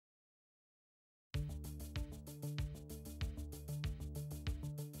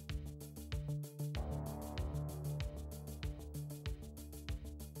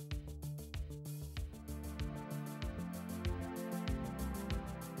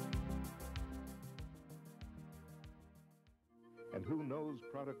And who knows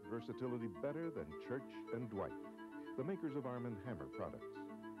product versatility better than Church and Dwight, the makers of Arm & Hammer products?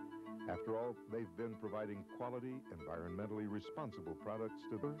 After all, they've been providing quality, environmentally responsible products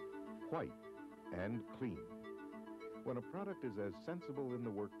to the white and clean. When a product is as sensible in the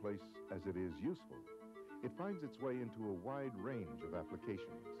workplace as it is useful, it finds its way into a wide range of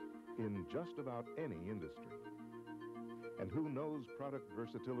applications in just about any industry. And who knows product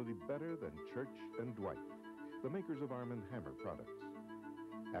versatility better than Church and Dwight, the makers of Arm & Hammer products?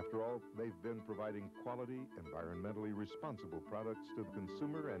 After all, they've been providing quality, environmentally responsible products to the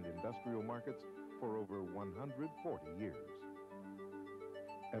consumer and industrial markets for over 140 years.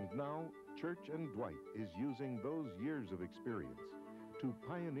 And now, Church and Dwight is using those years of experience to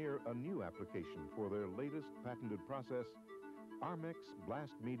pioneer a new application for their latest patented process, Armex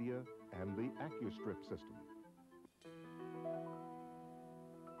Blast Media and the AccuStrip system.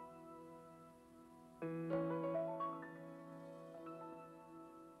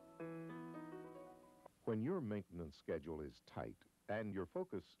 When your maintenance schedule is tight and your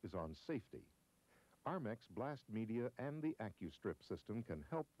focus is on safety, Armex Blast Media and the AccuStrip system can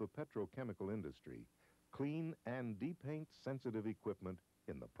help the petrochemical industry clean and depaint sensitive equipment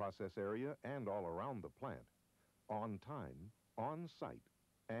in the process area and all around the plant, on time, on site,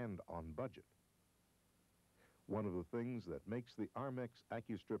 and on budget. One of the things that makes the Armex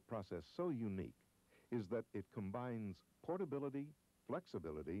AccuStrip process so unique is that it combines portability,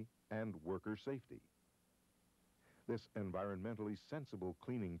 flexibility, and worker safety. This environmentally sensible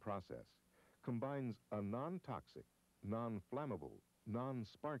cleaning process combines a non-toxic, non-flammable,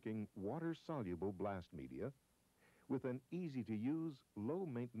 non-sparking, water-soluble blast media with an easy-to-use,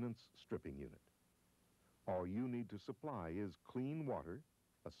 low-maintenance stripping unit. All you need to supply is clean water,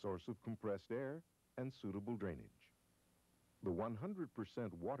 a source of compressed air, and suitable drainage. The 100%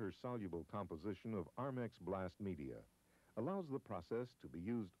 water-soluble composition of Armex Blast Media allows the process to be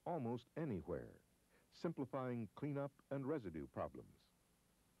used almost anywhere, simplifying cleanup and residue problems.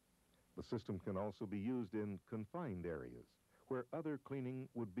 The system can also be used in confined areas where other cleaning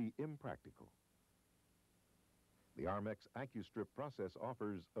would be impractical. The Armex AccuStrip process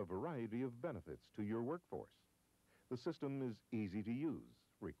offers a variety of benefits to your workforce. The system is easy to use,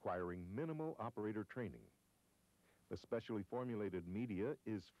 requiring minimal operator training. The specially formulated media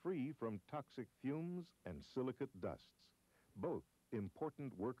is free from toxic fumes and silicate dusts, both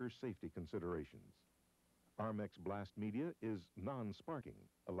important worker safety considerations. Armex Blast Media is non-sparking,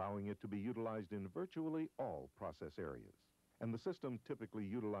 allowing it to be utilized in virtually all process areas. And the system typically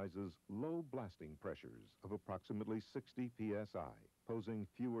utilizes low blasting pressures of approximately 60 psi, posing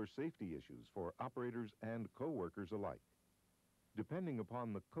fewer safety issues for operators and co-workers alike. Depending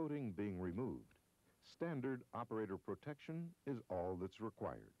upon the coating being removed, standard operator protection is all that's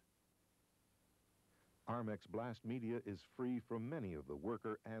required. Armex Blast Media is free from many of the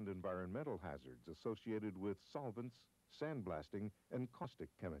worker and environmental hazards associated with solvents, sandblasting, and caustic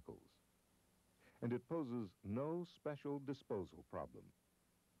chemicals. And it poses no special disposal problem.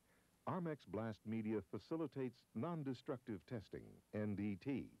 Armex Blast Media facilitates non-destructive testing,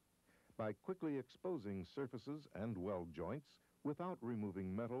 N.D.T, by quickly exposing surfaces and weld joints without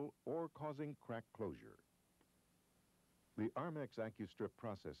removing metal or causing crack closure. The Armex AccuStrip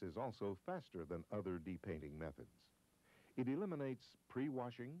process is also faster than other depainting methods. It eliminates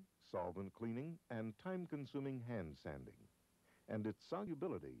pre-washing, solvent cleaning, and time-consuming hand sanding, and its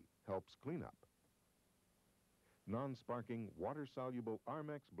solubility helps clean up. Non-sparking, water-soluble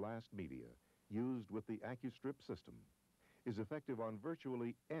Armex Blast Media used with the AccuStrip system is effective on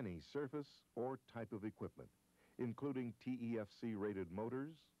virtually any surface or type of equipment, including TEFC-rated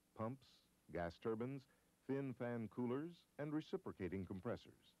motors, pumps, gas turbines, fin fan coolers, and reciprocating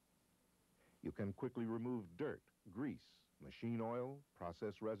compressors. You can quickly remove dirt, grease, machine oil,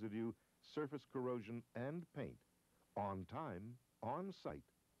 process residue, surface corrosion, and paint on time, on site,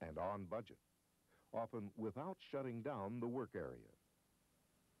 and on budget, often without shutting down the work area.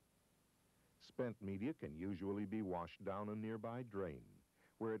 Spent media can usually be washed down a nearby drain,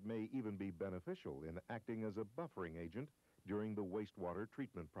 where it may even be beneficial in acting as a buffering agent during the wastewater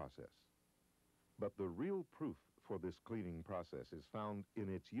treatment process. But the real proof for this cleaning process is found in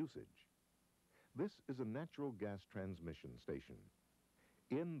its usage. This is a natural gas transmission station.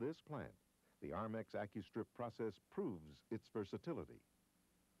 In this plant, the Armex AccuStrip process proves its versatility.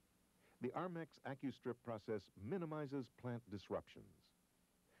 The Armex AccuStrip process minimizes plant disruptions.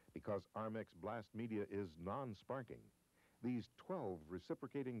 Because Armex Blast Media is non-sparking, these 12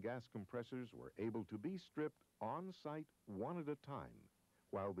 reciprocating gas compressors were able to be stripped on site one at a time,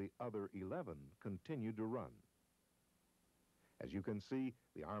 while the other 11 continued to run. As you can see,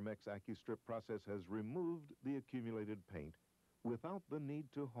 the Armex AccuStrip process has removed the accumulated paint without the need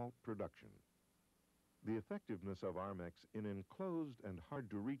to halt production. The effectiveness of Armex in enclosed and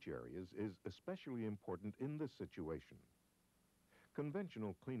hard-to-reach areas is especially important in this situation.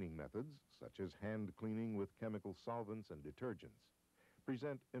 Conventional cleaning methods, such as hand cleaning with chemical solvents and detergents,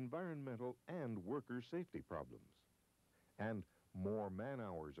 present environmental and worker safety problems. And more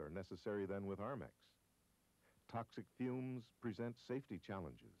man-hours are necessary than with Armex. Toxic fumes present safety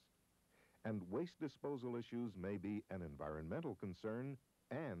challenges, and waste disposal issues may be an environmental concern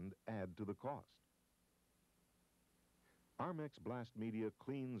and add to the cost. Armex Blast Media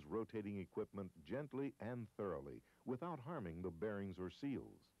cleans rotating equipment gently and thoroughly without harming the bearings or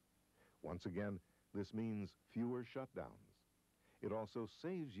seals. Once again, this means fewer shutdowns. It also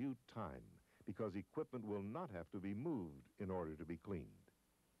saves you time because equipment will not have to be moved in order to be cleaned.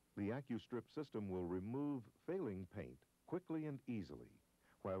 The AccuStrip system will remove failing paint quickly and easily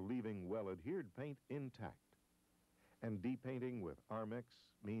while leaving well-adhered paint intact. And depainting with Armex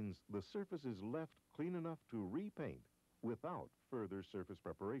means the surface is left clean enough to repaint without further surface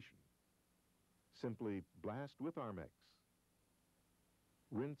preparation. Simply blast with Armex,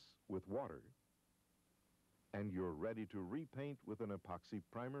 rinse with water, and you're ready to repaint with an epoxy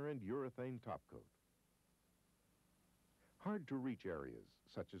primer and urethane top coat. Hard-to-reach areas,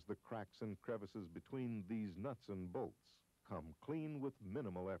 such as the cracks and crevices between these nuts and bolts, come clean with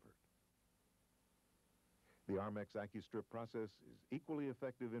minimal effort. The Armex AccuStrip process is equally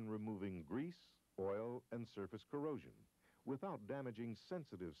effective in removing grease, oil, and surface corrosion without damaging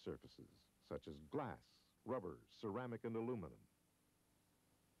sensitive surfaces, such as glass, rubber, ceramic, and aluminum.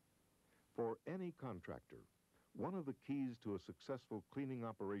 For any contractor, one of the keys to a successful cleaning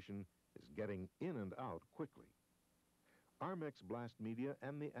operation is getting in and out quickly. Armex Blast Media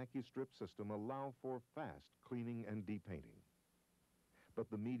and the AccuStrip system allow for fast cleaning and depainting. But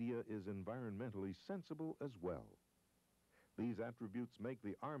the media is environmentally sensible as well. These attributes make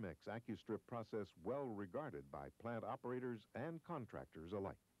the Armex AccuStrip process well regarded by plant operators and contractors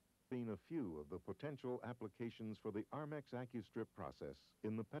alike. Seen a few of the potential applications for the Armex AccuStrip process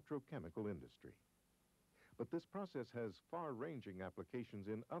in the petrochemical industry. But this process has far-ranging applications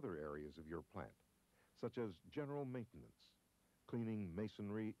in other areas of your plant, such as general maintenance, cleaning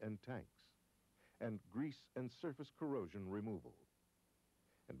masonry and tanks, and grease and surface corrosion removal.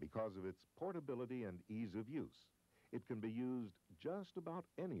 And because of its portability and ease of use, it can be used just about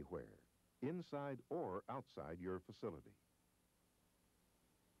anywhere, inside or outside your facility.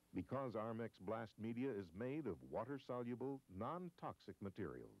 Because Armex Blast Media is made of water-soluble, non-toxic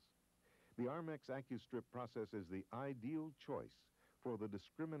materials, the Armex AccuStrip process is the ideal choice for the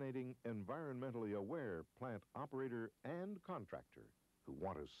discriminating, environmentally aware plant operator and contractor who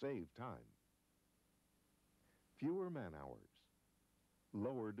want to save time. Fewer man-hours,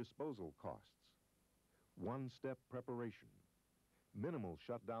 lower disposal costs, one-step preparation, minimal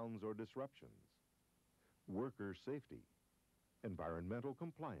shutdowns or disruptions, worker safety, environmental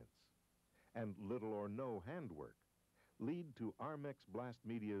compliance, and little or no handwork lead to Armex Blast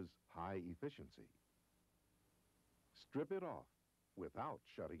Media's high efficiency. Strip it off without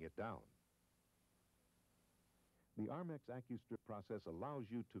shutting it down. The Armex AccuStrip process allows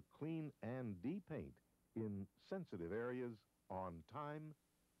you to clean and depaint in sensitive areas on time,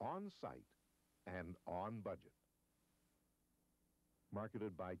 on site, and on budget.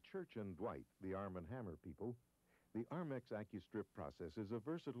 Marketed by Church & Dwight, the Arm & Hammer people, the Armex AccuStrip process is a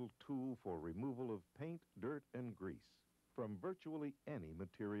versatile tool for removal of paint, dirt, and grease from virtually any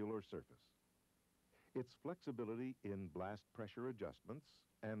material or surface. Its flexibility in blast pressure adjustments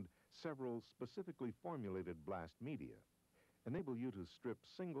and several specifically formulated blast media enable you to strip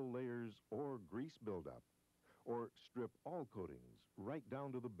single layers or grease buildup, or strip all coatings right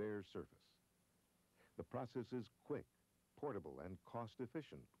down to the bare surface. The process is quick, portable, and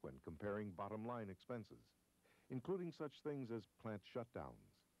cost-efficient when comparing bottom-line expenses, including such things as plant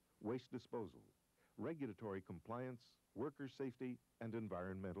shutdowns, waste disposal, regulatory compliance, worker safety, and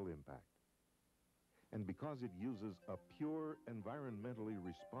environmental impact. And because it uses a pure, environmentally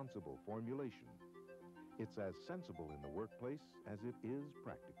responsible formulation, it's as sensible in the workplace as it is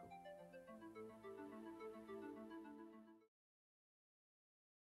practical.